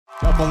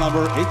couple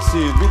number 18,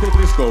 Dmitry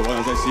Pleshkov,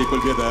 Anastasia,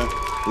 Kulbeda,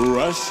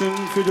 Russian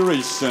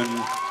Federation,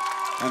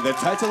 and the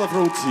title of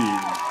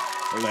routine,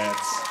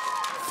 Let's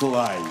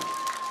Fly.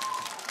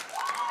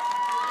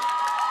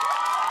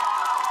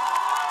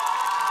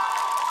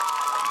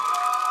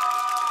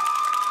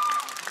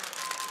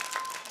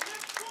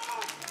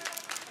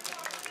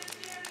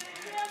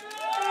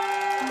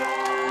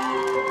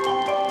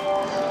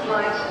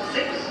 Flight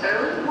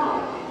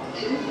 601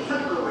 to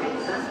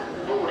Podgorica.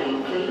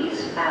 Boarding, please,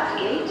 at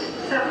gate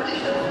 70.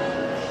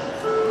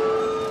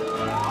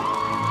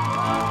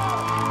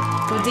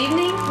 Good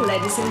evening,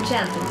 ladies and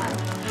gentlemen.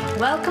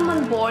 Welcome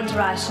on board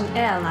Russian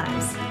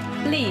Airlines.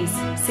 Please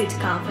sit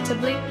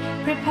comfortably,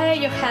 prepare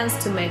your hands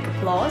to make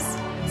applause,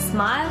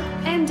 smile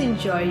and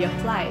enjoy your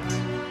flight.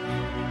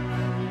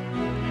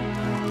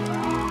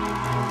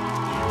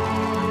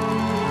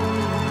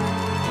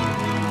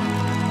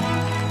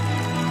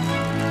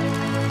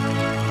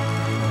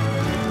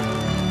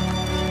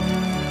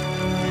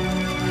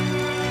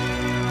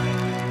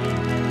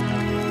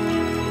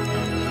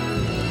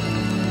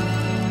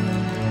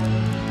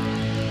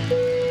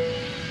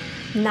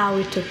 Now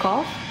we took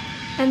off,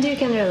 and you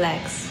can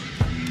relax.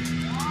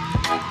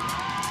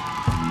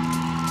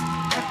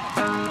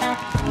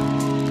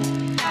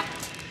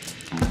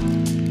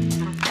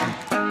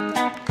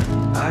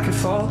 I could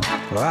fall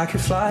or I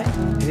could fly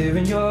here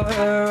in your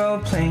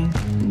aeroplane,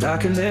 and I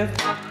could live,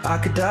 I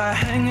could die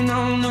hanging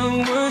on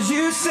the words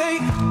you say.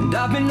 And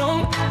I've been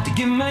known to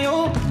give my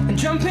all and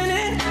jumping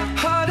in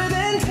harder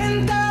than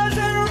 10,000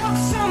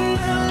 rocks on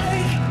the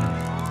lake.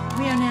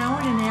 We are now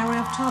in an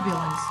area of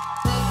turbulence.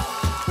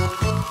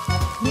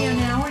 We are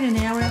now in an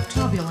area of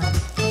turbulence.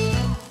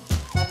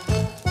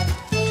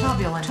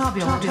 Turbulence. Got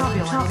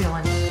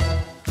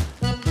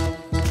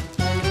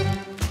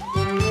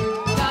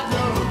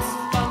no roots,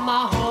 but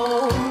my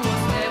home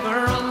was never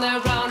on the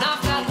ground.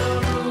 I've got no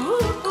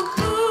roots.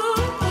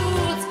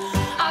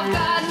 I've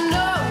got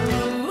no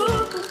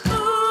roots.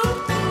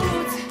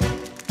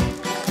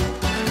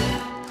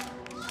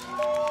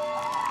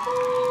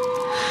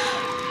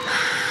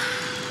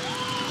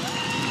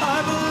 I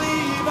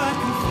believe I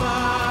can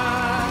fly.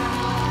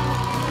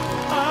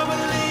 I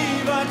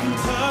believe I can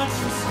touch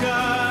the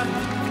sky. I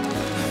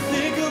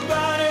think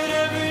about it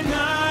every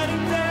night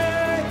and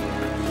day.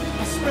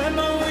 I spread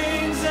my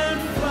wings and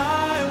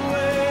fly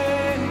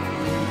away.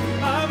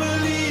 I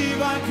believe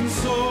I can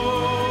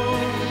soar.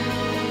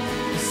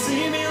 You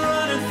see me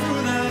running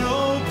through that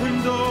open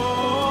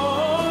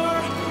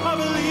door. I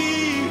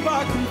believe I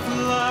can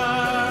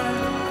fly.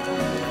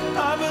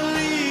 I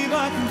believe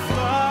I can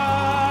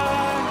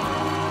fly.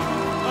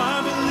 I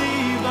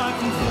believe I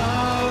can fly.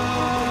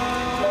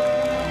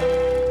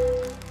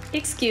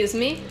 Excuse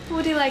me,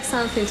 would you like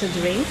something to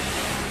drink?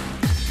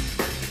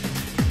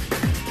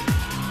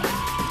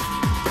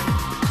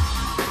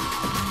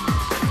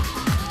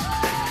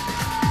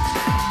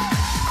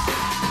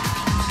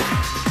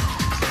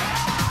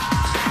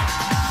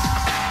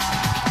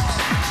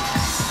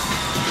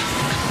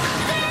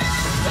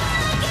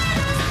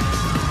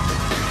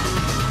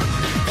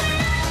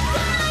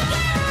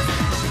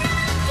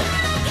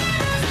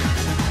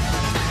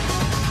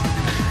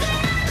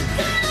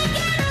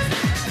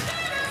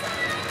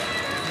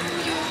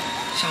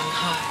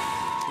 Shanghai,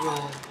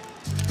 Rome,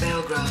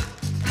 Belgrade,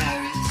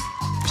 Paris,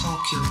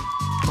 Tokyo,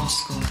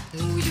 Moscow,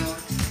 New York,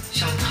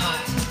 Shanghai,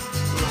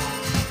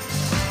 Rome.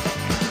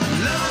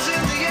 Love is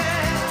in the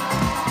air.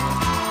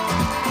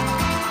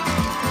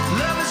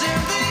 Love is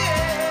in the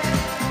air.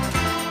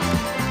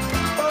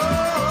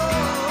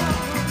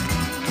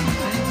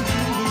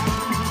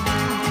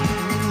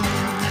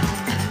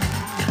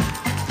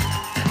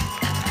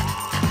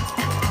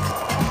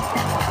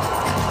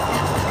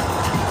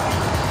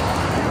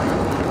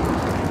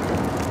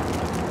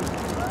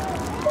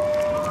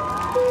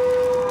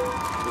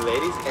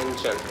 Ladies and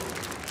gentlemen,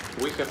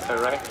 we have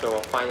arrived to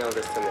our final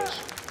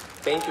destination.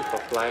 Thank you for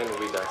flying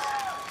with us.